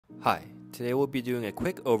Hi, today we'll be doing a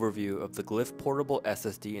quick overview of the Glyph portable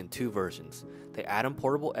SSD in two versions, the Atom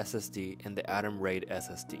portable SSD and the Atom RAID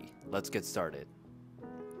SSD. Let's get started.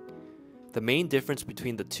 The main difference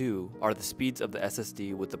between the two are the speeds of the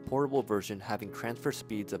SSD, with the portable version having transfer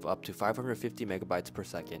speeds of up to 550 megabytes per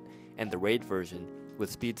second and the RAID version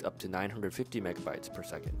with speeds up to 950 megabytes per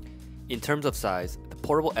second. In terms of size, the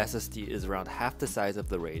portable SSD is around half the size of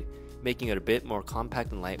the RAID, making it a bit more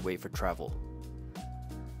compact and lightweight for travel.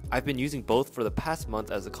 I've been using both for the past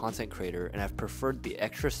month as a content creator and have preferred the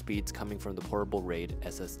extra speeds coming from the portable RAID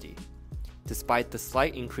SSD. Despite the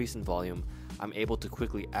slight increase in volume, I'm able to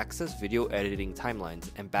quickly access video editing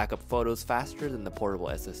timelines and back up photos faster than the portable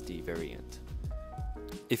SSD variant.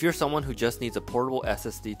 If you're someone who just needs a portable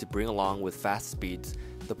SSD to bring along with fast speeds,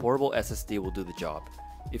 the portable SSD will do the job.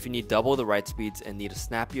 If you need double the write speeds and need a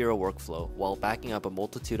snappier workflow while backing up a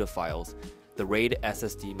multitude of files, the RAID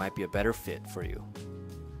SSD might be a better fit for you.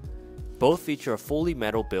 Both feature a fully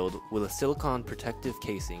metal build with a silicone protective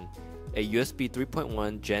casing, a USB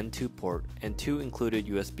 3.1 Gen 2 port, and two included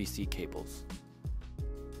USB-C cables.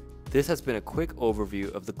 This has been a quick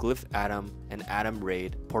overview of the Glyph Atom and Atom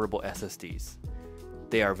RAID portable SSDs.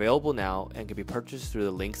 They are available now and can be purchased through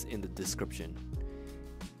the links in the description.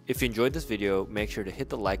 If you enjoyed this video, make sure to hit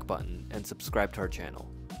the like button and subscribe to our channel.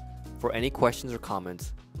 For any questions or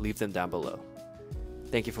comments, leave them down below.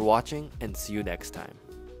 Thank you for watching and see you next time.